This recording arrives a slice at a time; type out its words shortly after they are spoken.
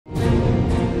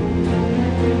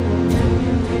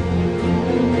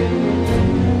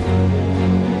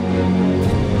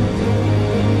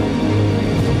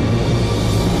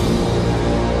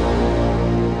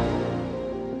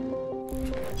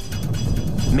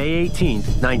May 18,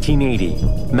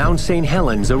 1980, Mount St.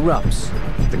 Helens erupts.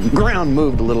 The ground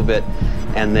moved a little bit,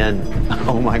 and then,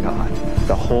 oh my God,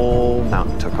 the whole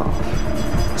mountain took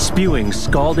off. Spewing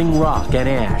scalding rock and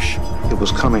ash. It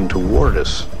was coming toward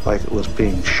us like it was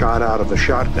being shot out of a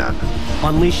shotgun.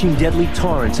 Unleashing deadly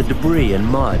torrents of debris and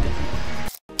mud.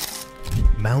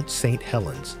 Mount St.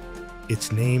 Helens.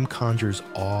 Its name conjures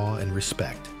awe and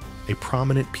respect. A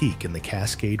prominent peak in the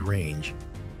Cascade Range,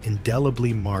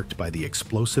 indelibly marked by the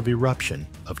explosive eruption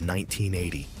of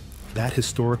 1980. That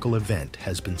historical event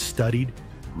has been studied,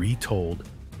 retold,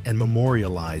 and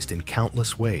memorialized in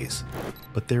countless ways.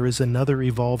 But there is another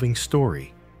evolving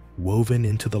story woven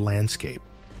into the landscape,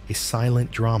 a silent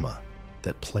drama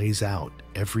that plays out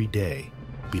every day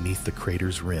beneath the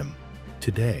crater's rim.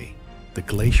 Today, the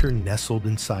glacier nestled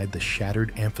inside the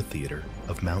shattered amphitheater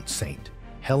of Mount St.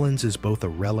 Helens is both a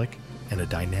relic and a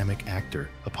dynamic actor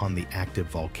upon the active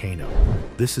volcano.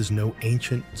 This is no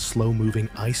ancient, slow-moving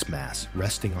ice mass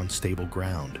resting on stable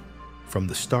ground. From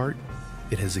the start,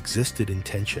 it has existed in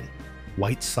tension,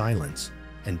 white silence,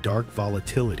 and dark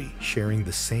volatility sharing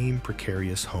the same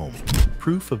precarious home.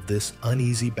 Proof of this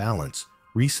uneasy balance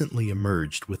recently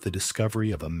emerged with the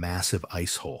discovery of a massive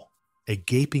ice hole, a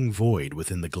gaping void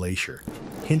within the glacier,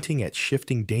 hinting at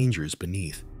shifting dangers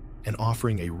beneath and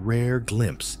offering a rare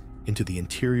glimpse into the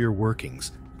interior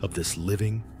workings of this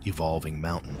living, evolving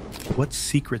mountain. What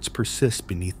secrets persist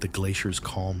beneath the glacier's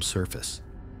calm surface?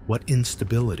 What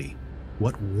instability,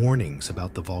 what warnings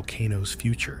about the volcano's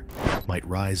future might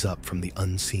rise up from the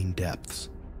unseen depths?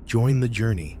 Join the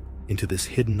journey into this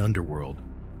hidden underworld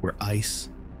where ice,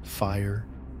 fire,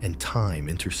 and time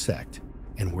intersect,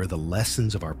 and where the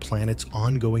lessons of our planet's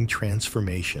ongoing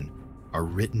transformation are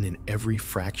written in every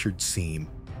fractured seam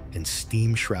and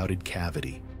steam-shrouded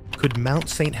cavity. Could Mount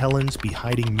St. Helens be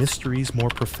hiding mysteries more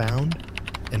profound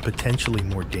and potentially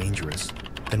more dangerous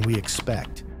than we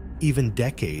expect, even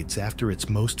decades after its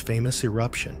most famous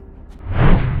eruption?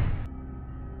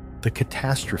 The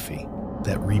catastrophe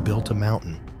that rebuilt a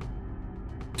mountain.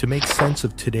 To make sense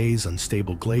of today's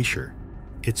unstable glacier,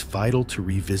 it's vital to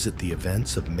revisit the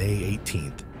events of May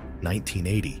 18,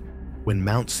 1980, when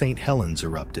Mount St. Helens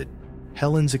erupted.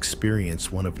 Helens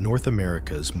experienced one of North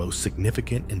America's most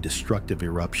significant and destructive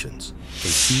eruptions. A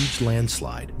huge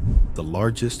landslide, the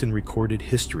largest in recorded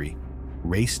history,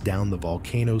 raced down the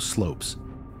volcano's slopes,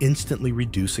 instantly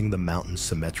reducing the mountain's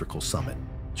symmetrical summit.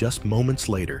 Just moments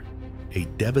later, a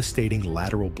devastating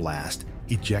lateral blast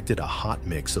ejected a hot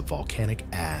mix of volcanic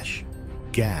ash,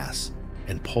 gas,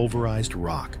 and pulverized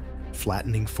rock,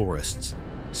 flattening forests,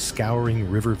 scouring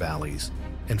river valleys,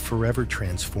 and forever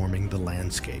transforming the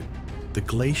landscape. The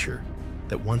glacier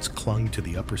that once clung to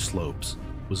the upper slopes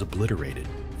was obliterated.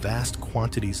 Vast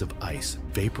quantities of ice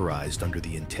vaporized under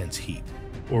the intense heat,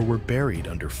 or were buried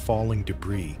under falling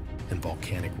debris and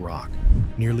volcanic rock.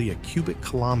 Nearly a cubic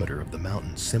kilometer of the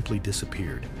mountain simply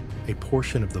disappeared, a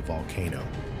portion of the volcano,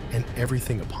 and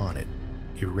everything upon it,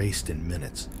 erased in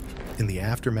minutes. In the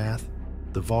aftermath,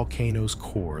 the volcano's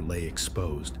core lay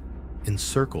exposed,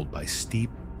 encircled by steep,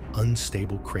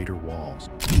 unstable crater walls.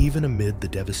 Even amid the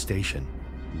devastation,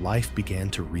 life began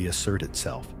to reassert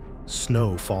itself.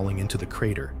 Snow falling into the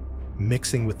crater,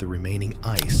 mixing with the remaining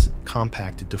ice,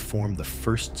 compacted to form the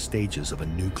first stages of a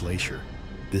new glacier.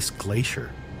 This glacier,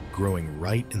 growing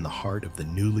right in the heart of the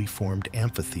newly formed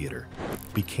amphitheater,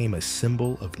 became a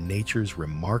symbol of nature's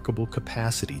remarkable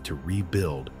capacity to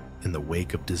rebuild in the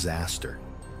wake of disaster.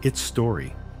 Its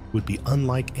story would be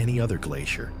unlike any other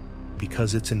glacier,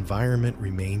 because its environment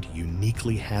remained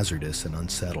uniquely hazardous and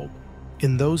unsettled.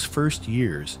 In those first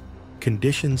years,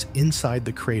 conditions inside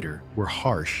the crater were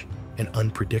harsh and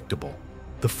unpredictable.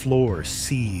 The floor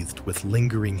seethed with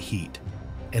lingering heat,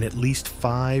 and at least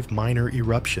 5 minor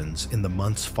eruptions in the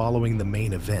months following the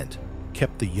main event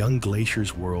kept the young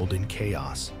glacier's world in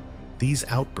chaos. These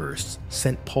outbursts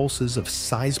sent pulses of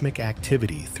seismic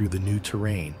activity through the new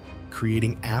terrain,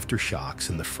 creating aftershocks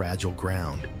in the fragile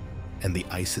ground and the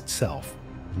ice itself.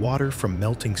 Water from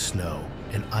melting snow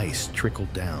and ice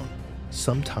trickled down,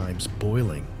 sometimes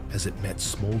boiling as it met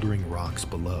smoldering rocks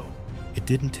below. It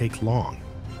didn't take long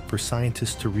for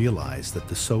scientists to realize that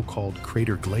the so-called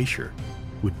crater glacier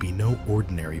would be no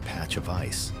ordinary patch of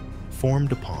ice.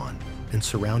 Formed upon and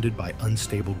surrounded by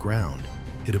unstable ground,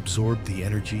 it absorbed the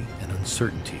energy and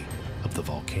uncertainty of the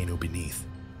volcano beneath.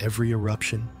 Every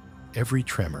eruption, every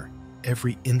tremor,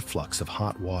 every influx of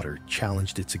hot water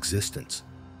challenged its existence,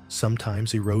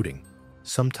 sometimes eroding,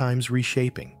 sometimes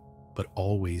reshaping, but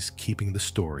always keeping the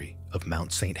story of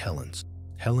Mount St. Helens.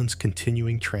 Helens'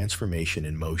 continuing transformation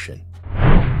in motion.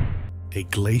 A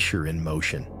glacier in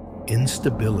motion,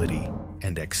 instability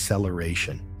and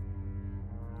acceleration.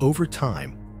 Over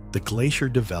time, the glacier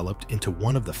developed into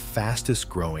one of the fastest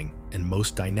growing and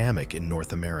most dynamic in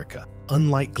North America.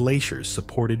 Unlike glaciers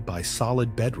supported by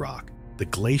solid bedrock, the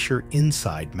glacier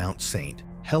inside Mount St.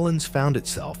 Helens found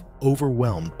itself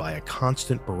overwhelmed by a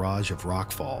constant barrage of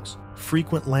rockfalls,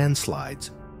 frequent landslides,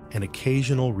 and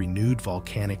occasional renewed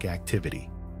volcanic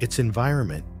activity. Its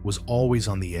environment was always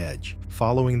on the edge.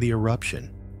 Following the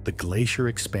eruption, the glacier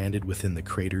expanded within the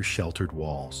crater's sheltered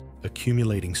walls,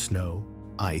 accumulating snow,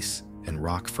 ice, and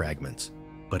rock fragments.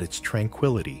 But its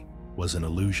tranquility was an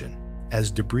illusion. As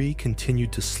debris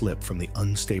continued to slip from the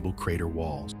unstable crater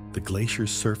walls, the glacier's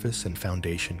surface and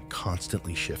foundation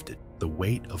constantly shifted. The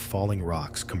weight of falling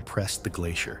rocks compressed the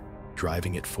glacier,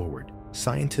 driving it forward.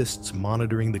 Scientists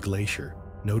monitoring the glacier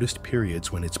noticed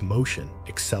periods when its motion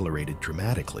accelerated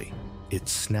dramatically,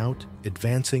 its snout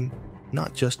advancing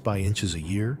not just by inches a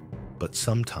year, but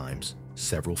sometimes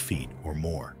several feet or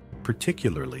more,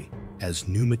 particularly as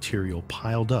new material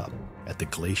piled up at the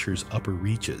glacier's upper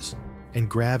reaches and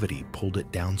gravity pulled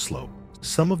it downslope.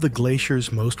 Some of the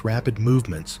glacier's most rapid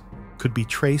movements could be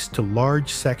traced to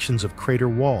large sections of crater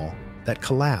wall that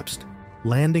collapsed,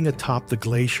 landing atop the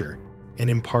glacier and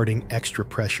imparting extra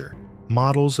pressure.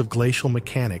 Models of glacial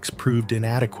mechanics proved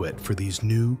inadequate for these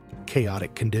new,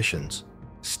 chaotic conditions.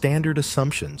 Standard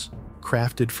assumptions,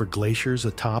 crafted for glaciers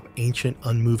atop ancient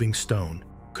unmoving stone,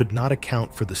 could not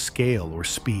account for the scale or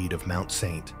speed of Mount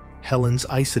St. Helens'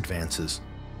 ice advances.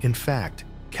 In fact,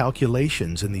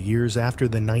 calculations in the years after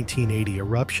the 1980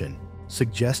 eruption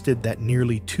suggested that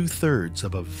nearly 2/3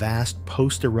 of a vast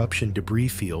post-eruption debris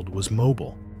field was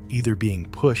mobile, either being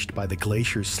pushed by the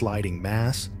glacier's sliding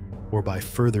mass or by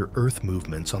further earth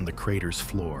movements on the crater's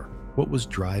floor. What was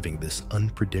driving this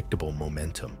unpredictable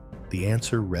momentum? The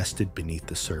answer rested beneath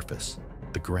the surface.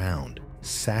 The ground,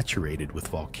 saturated with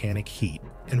volcanic heat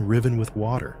and riven with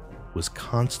water, was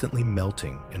constantly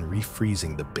melting and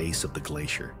refreezing the base of the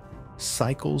glacier.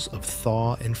 Cycles of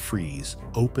thaw and freeze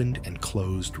opened and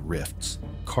closed rifts,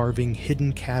 carving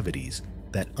hidden cavities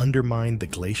that undermined the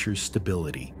glacier's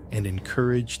stability and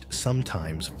encouraged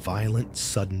sometimes violent,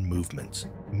 sudden movements.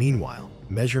 Meanwhile,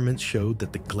 measurements showed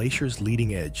that the glacier's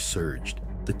leading edge surged,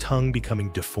 the tongue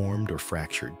becoming deformed or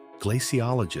fractured.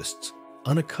 Glaciologists,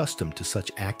 unaccustomed to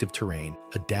such active terrain,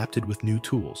 adapted with new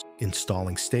tools,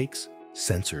 installing stakes,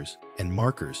 sensors, and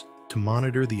markers to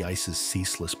monitor the ice's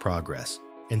ceaseless progress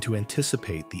and to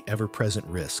anticipate the ever-present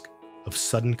risk of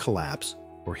sudden collapse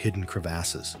or hidden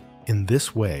crevasses. In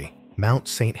this way, Mount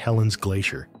St. Helens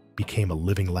Glacier became a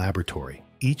living laboratory.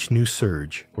 Each new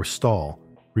surge or stall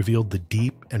revealed the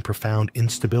deep and profound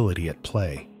instability at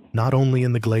play, not only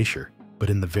in the glacier, but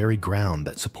in the very ground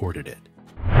that supported it.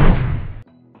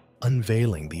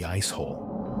 Unveiling the ice hole.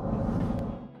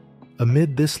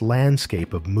 Amid this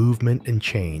landscape of movement and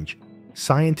change,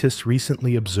 scientists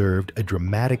recently observed a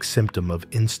dramatic symptom of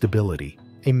instability,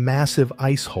 a massive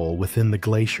ice hole within the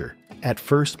glacier. At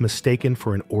first mistaken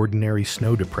for an ordinary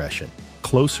snow depression,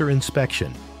 closer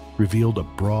inspection revealed a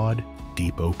broad,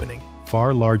 deep opening,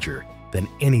 far larger than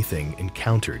anything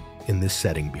encountered in this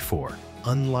setting before.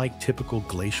 Unlike typical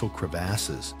glacial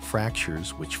crevasses,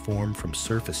 fractures which form from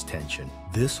surface tension,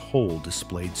 this hole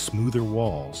displayed smoother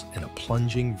walls and a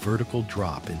plunging vertical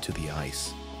drop into the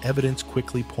ice. Evidence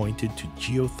quickly pointed to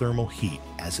geothermal heat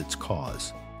as its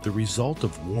cause, the result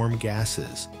of warm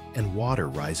gases and water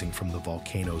rising from the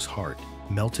volcano's heart,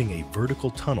 melting a vertical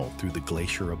tunnel through the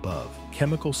glacier above.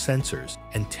 Chemical sensors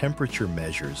and temperature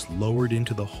measures lowered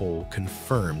into the hole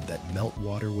confirmed that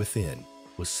meltwater within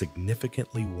was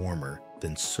significantly warmer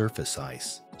than surface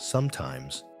ice,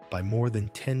 sometimes by more than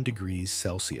 10 degrees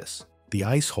Celsius. The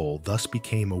ice hole thus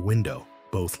became a window,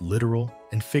 both literal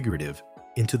and figurative,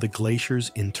 into the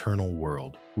glacier's internal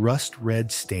world.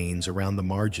 Rust-red stains around the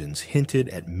margins hinted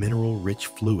at mineral-rich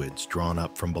fluids drawn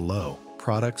up from below,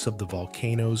 products of the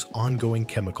volcano's ongoing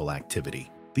chemical activity.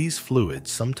 These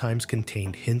fluids sometimes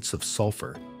contained hints of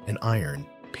sulfur and iron,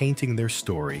 painting their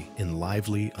story in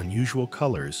lively, unusual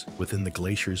colors within the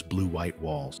glacier's blue-white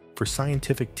walls. For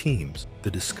scientific teams,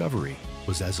 the discovery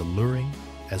was as alluring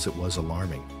as it was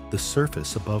alarming. The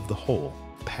surface above the hole,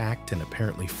 packed and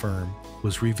apparently firm,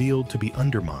 was revealed to be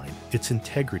undermined, its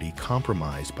integrity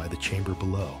compromised by the chamber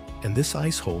below. And this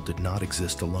ice hole did not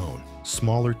exist alone.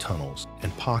 Smaller tunnels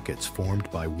and pockets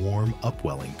formed by warm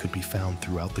upwelling could be found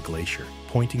throughout the glacier,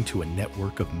 pointing to a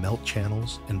network of melt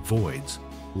channels and voids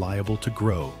liable to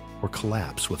grow or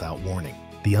collapse without warning.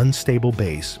 The unstable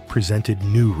base presented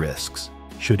new risks.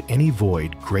 Should any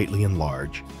void greatly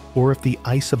enlarge, or if the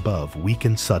ice above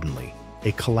weakened suddenly,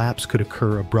 a collapse could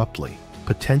occur abruptly,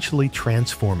 potentially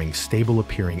transforming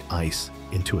stable-appearing ice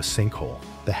into a sinkhole.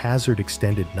 The hazard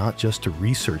extended not just to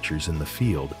researchers in the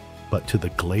field, but to the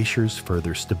glacier's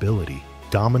further stability.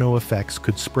 Domino effects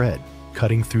could spread,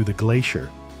 cutting through the glacier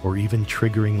or even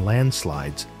triggering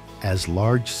landslides as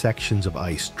large sections of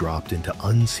ice dropped into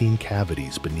unseen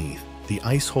cavities beneath. The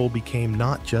ice hole became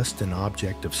not just an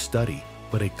object of study,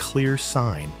 but a clear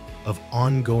sign of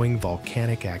ongoing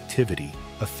volcanic activity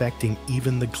affecting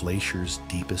even the glacier's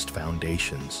deepest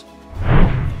foundations.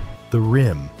 The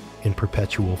rim in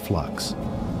perpetual flux.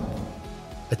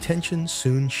 Attention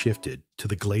soon shifted to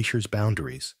the glacier's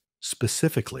boundaries,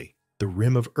 specifically the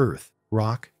rim of earth,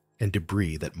 rock, and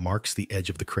debris that marks the edge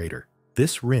of the crater.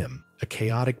 This rim, a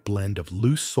chaotic blend of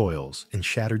loose soils and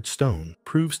shattered stone,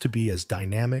 proves to be as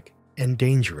dynamic and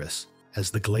dangerous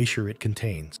as the glacier it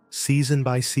contains. Season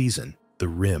by season, the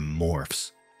rim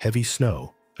morphs. Heavy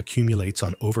snow accumulates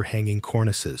on overhanging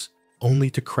cornices, only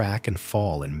to crack and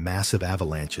fall in massive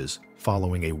avalanches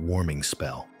following a warming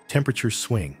spell. Temperatures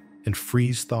swing, and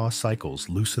freeze-thaw cycles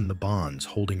loosen the bonds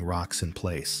holding rocks in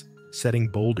place, setting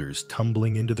boulders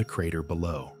tumbling into the crater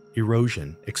below.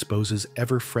 Erosion exposes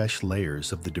ever-fresh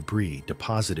layers of the debris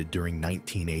deposited during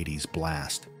 1980's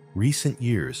blast. Recent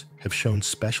years have shown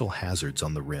special hazards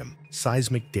on the rim.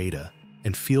 Seismic data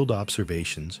and field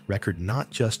observations record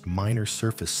not just minor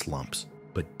surface slumps,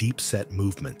 but deep-set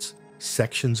movements,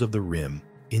 sections of the rim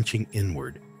inching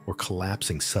inward or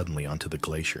collapsing suddenly onto the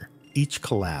glacier. Each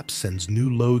collapse sends new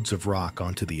loads of rock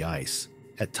onto the ice,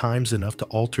 at times enough to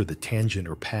alter the tangent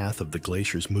or path of the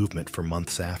glacier's movement for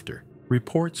months after.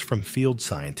 Reports from field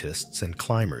scientists and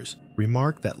climbers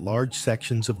remark that large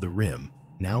sections of the rim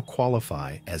now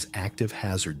qualify as active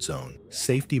hazard zone.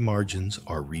 Safety margins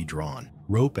are redrawn.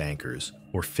 Rope anchors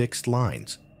or fixed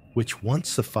lines, which once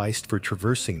sufficed for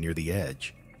traversing near the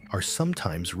edge, are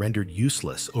sometimes rendered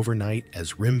useless overnight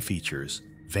as rim features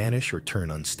vanish or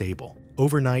turn unstable.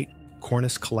 Overnight,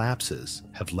 cornice collapses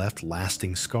have left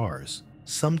lasting scars,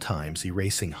 sometimes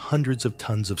erasing hundreds of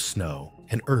tons of snow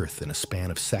and earth in a span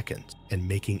of seconds, and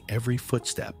making every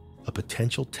footstep a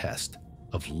potential test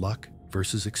of luck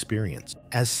versus experience.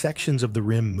 As sections of the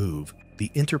rim move,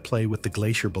 the interplay with the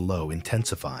glacier below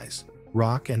intensifies.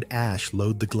 Rock and ash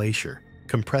load the glacier,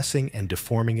 compressing and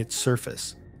deforming its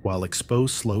surface, while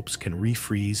exposed slopes can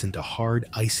refreeze into hard,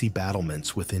 icy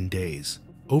battlements within days.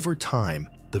 Over time,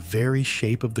 the very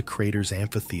shape of the crater's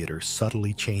amphitheater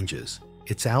subtly changes,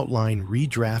 its outline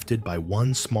redrafted by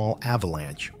one small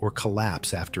avalanche or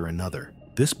collapse after another.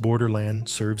 This borderland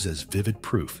serves as vivid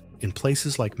proof. In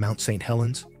places like Mount St.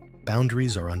 Helens,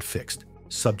 boundaries are unfixed,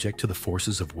 subject to the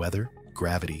forces of weather,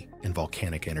 gravity, and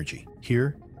volcanic energy.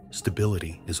 Here,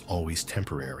 stability is always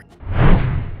temporary.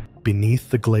 Beneath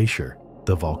the glacier,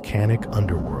 the volcanic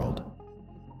underworld.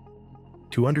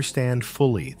 To understand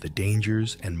fully the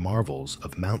dangers and marvels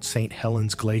of Mount St.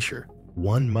 Helens Glacier,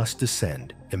 one must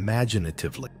descend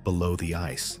imaginatively below the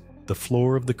ice. The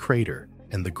floor of the crater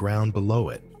and the ground below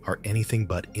it are anything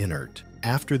but inert.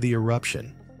 After the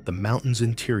eruption, the mountain's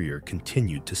interior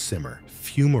continued to simmer.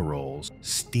 Fumaroles,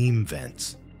 steam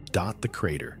vents, dot the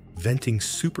crater, venting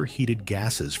superheated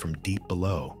gases from deep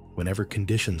below whenever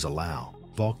conditions allow.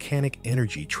 Volcanic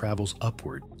energy travels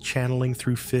upward, channeling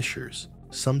through fissures,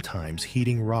 sometimes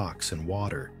heating rocks and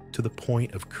water to the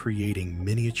point of creating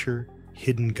miniature,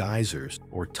 hidden geysers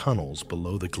or tunnels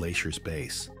below the glacier's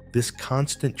base. This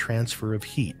constant transfer of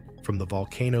heat from the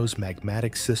volcano's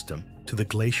magmatic system to the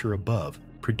glacier above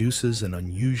produces an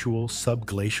unusual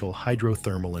subglacial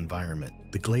hydrothermal environment.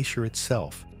 The glacier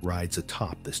itself rides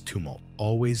atop this tumult,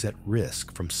 always at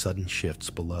risk from sudden shifts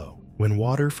below. When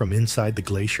water from inside the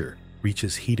glacier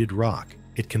reaches heated rock,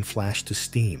 it can flash to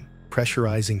steam,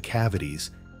 pressurizing cavities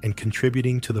and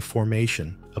contributing to the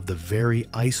formation of the very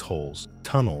ice holes,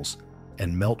 tunnels,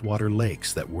 and meltwater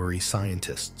lakes that worry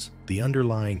scientists. The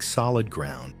underlying solid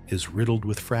ground is riddled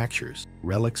with fractures,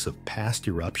 relics of past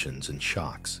eruptions and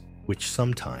shocks, which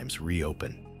sometimes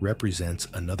reopen. Represents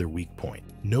another weak point.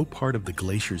 No part of the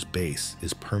glacier's base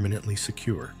is permanently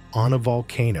secure. On a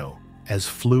volcano as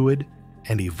fluid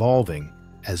and evolving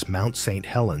as Mount St.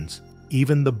 Helens,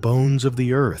 even the bones of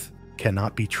the earth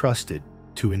cannot be trusted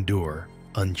to endure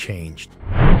unchanged.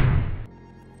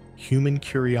 Human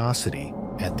curiosity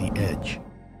at the edge.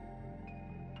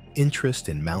 Interest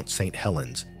in Mount St.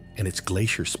 Helens and its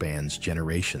glacier spans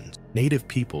generations. Native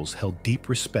peoples held deep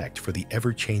respect for the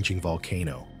ever-changing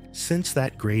volcano. Since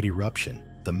that great eruption,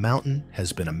 the mountain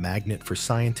has been a magnet for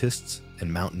scientists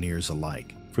and mountaineers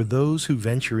alike. For those who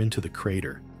venture into the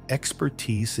crater,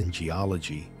 expertise in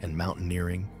geology and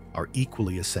mountaineering are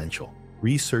equally essential.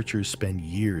 Researchers spend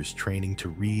years training to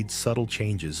read subtle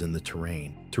changes in the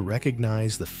terrain, to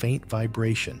recognize the faint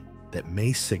vibration that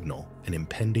may signal an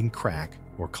impending crack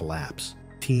or collapse.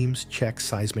 Teams check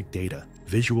seismic data,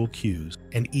 visual cues,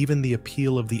 and even the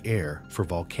appeal of the air for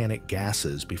volcanic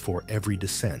gases before every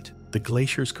descent. The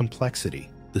glacier's complexity,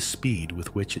 the speed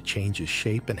with which it changes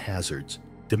shape and hazards,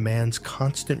 demands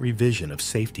constant revision of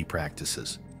safety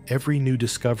practices. Every new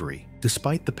discovery,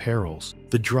 despite the perils,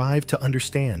 the drive to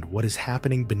understand what is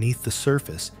happening beneath the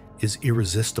surface is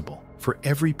irresistible. For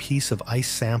every piece of ice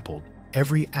sampled,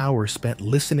 every hour spent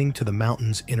listening to the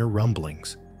mountain's inner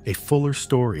rumblings, a fuller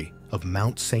story of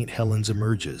Mount St. Helens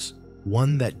emerges,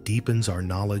 one that deepens our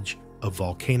knowledge of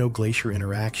volcano-glacier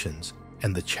interactions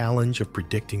and the challenge of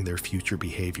predicting their future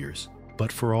behaviors.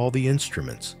 But for all the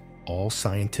instruments, all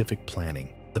scientific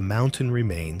planning, the mountain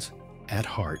remains, at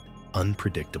heart,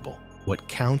 unpredictable. What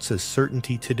counts as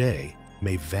certainty today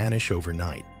may vanish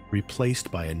overnight,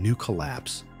 replaced by a new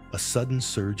collapse, a sudden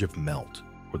surge of melt,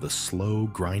 or the slow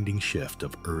grinding shift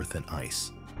of earth and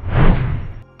ice.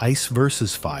 Ice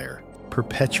versus fire,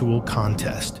 perpetual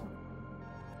contest.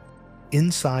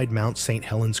 Inside Mount St.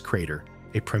 Helens crater,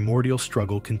 a primordial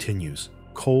struggle continues.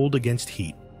 Cold against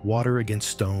heat, water against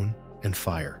stone, and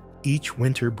fire. Each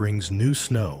winter brings new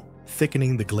snow,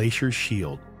 thickening the glacier's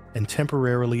shield and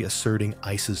temporarily asserting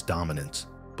ice's dominance.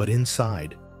 But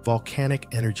inside, volcanic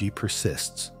energy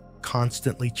persists,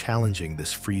 constantly challenging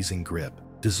this freezing grip,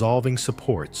 dissolving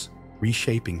supports,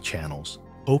 reshaping channels,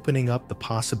 opening up the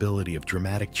possibility of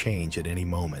dramatic change at any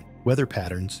moment. Weather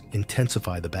patterns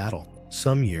intensify the battle.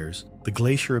 Some years, the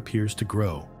glacier appears to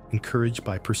grow, encouraged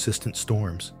by persistent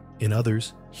storms. In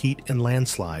others, heat and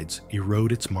landslides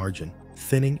erode its margin,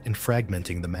 thinning and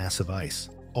fragmenting the massive ice.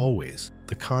 Always,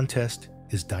 the contest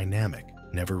is dynamic,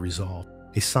 never resolved.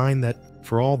 A sign that,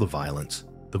 for all the violence,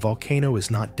 the volcano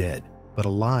is not dead, but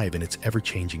alive in its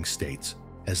ever-changing states.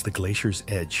 As the glacier's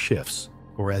edge shifts,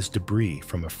 or as debris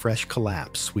from a fresh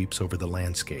collapse sweeps over the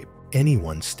landscape,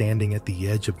 anyone standing at the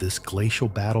edge of this glacial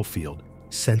battlefield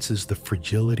senses the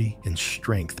fragility and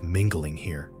strength mingling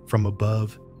here. From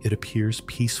above, it appears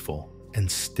peaceful and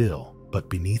still, but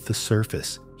beneath the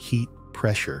surface, heat,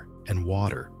 pressure, and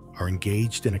water are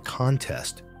engaged in a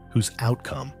contest whose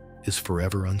outcome is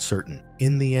forever uncertain.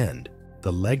 In the end,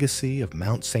 the legacy of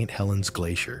Mount St. Helens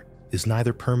Glacier is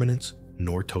neither permanence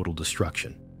nor total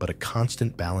destruction, but a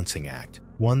constant balancing act,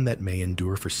 one that may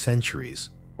endure for centuries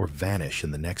or vanish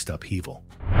in the next upheaval.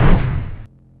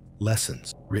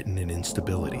 Lessons written in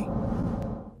Instability.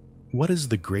 What is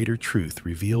the greater truth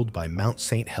revealed by Mount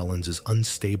St. Helens'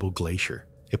 unstable glacier,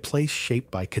 a place shaped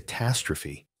by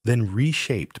catastrophe, then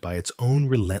reshaped by its own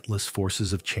relentless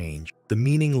forces of change? The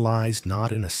meaning lies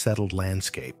not in a settled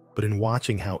landscape, but in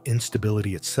watching how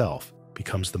instability itself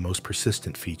becomes the most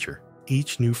persistent feature.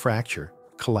 Each new fracture,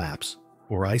 collapse,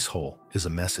 or ice hole is a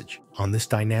message. On this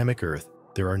dynamic Earth,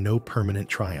 there are no permanent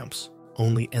triumphs,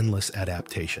 only endless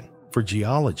adaptation. For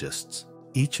geologists,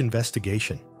 each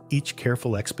investigation, each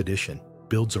careful expedition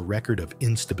builds a record of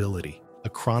instability, a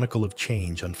chronicle of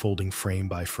change unfolding frame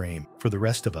by frame. For the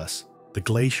rest of us, the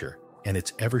glacier and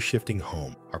its ever-shifting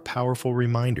home are powerful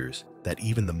reminders that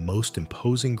even the most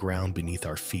imposing ground beneath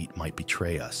our feet might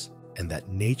betray us, and that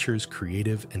nature's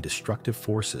creative and destructive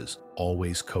forces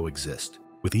always coexist.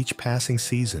 With each passing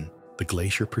season, the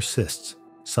glacier persists,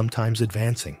 sometimes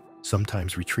advancing,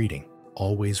 sometimes retreating,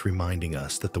 always reminding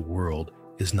us that the world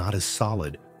is not as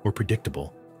solid or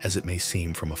predictable as it may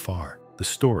seem from afar. The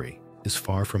story is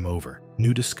far from over.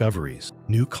 New discoveries,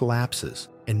 new collapses,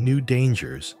 and new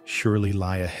dangers surely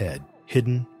lie ahead,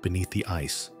 hidden beneath the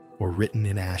ice or written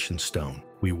in ash and stone.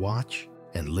 We watch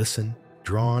and listen,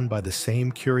 drawn by the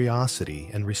same curiosity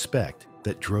and respect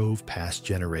that drove past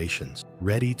generations,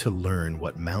 ready to learn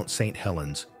what Mount St.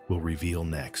 Helens will reveal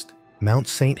next. Mount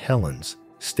St. Helens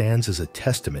stands as a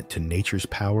testament to nature's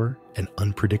power and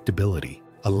unpredictability,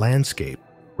 a landscape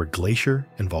where glacier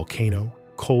and volcano,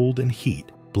 cold and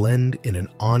heat blend in an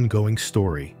ongoing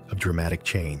story of dramatic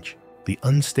change. The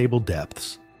unstable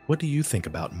depths. What do you think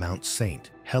about Mount St.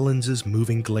 Helens'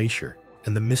 moving glacier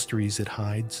and the mysteries it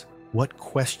hides? What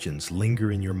questions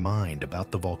linger in your mind about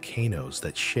the volcanoes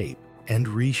that shape and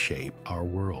reshape our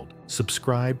world?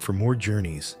 Subscribe for more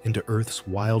journeys into Earth's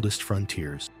wildest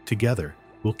frontiers. Together,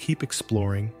 we'll keep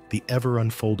exploring the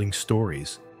ever-unfolding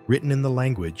stories written in the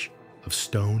language of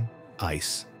stone,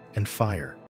 ice, and fire.